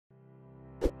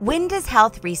When does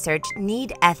health research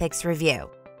need ethics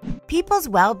review? People's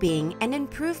well-being and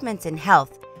improvements in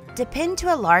health depend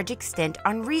to a large extent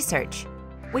on research,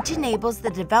 which enables the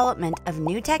development of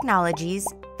new technologies,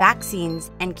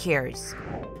 vaccines, and cures.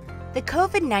 The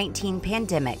COVID-19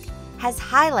 pandemic has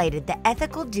highlighted the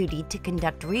ethical duty to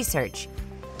conduct research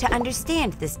to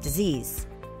understand this disease,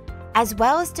 as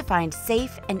well as to find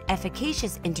safe and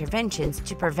efficacious interventions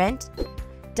to prevent,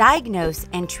 diagnose,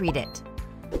 and treat it,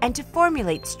 and to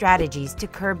formulate strategies to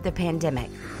curb the pandemic.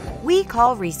 We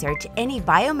call research any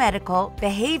biomedical,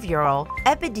 behavioral,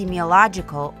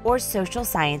 epidemiological, or social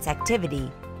science activity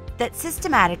that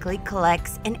systematically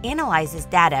collects and analyzes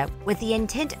data with the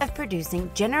intent of producing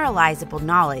generalizable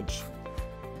knowledge.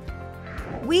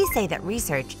 We say that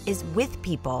research is with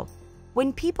people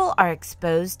when people are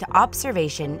exposed to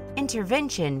observation,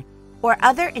 intervention, or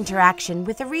other interaction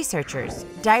with the researchers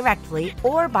directly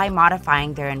or by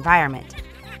modifying their environment,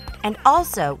 and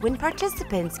also when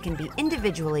participants can be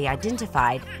individually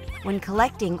identified when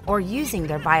collecting or using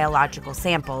their biological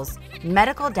samples,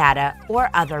 medical data, or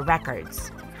other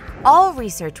records. All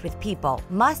research with people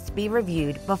must be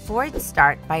reviewed before its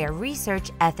start by a research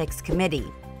ethics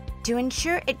committee to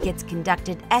ensure it gets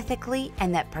conducted ethically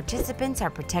and that participants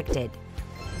are protected.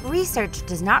 Research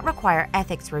does not require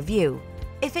ethics review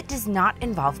if it does not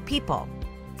involve people.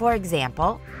 For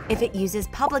example, if it uses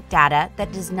public data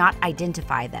that does not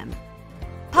identify them.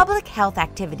 Public health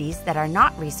activities that are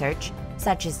not research,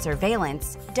 such as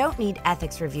surveillance, don't need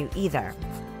ethics review either.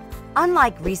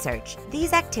 Unlike research,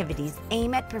 these activities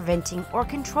aim at preventing or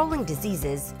controlling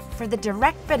diseases for the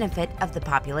direct benefit of the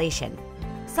population.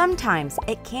 Sometimes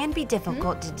it can be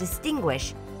difficult to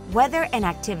distinguish whether an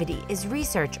activity is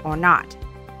research or not.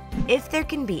 If there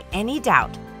can be any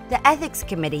doubt, the ethics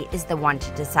committee is the one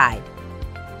to decide.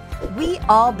 We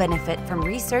all benefit from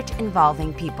research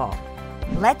involving people.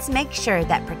 Let's make sure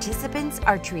that participants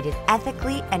are treated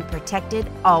ethically and protected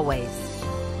always.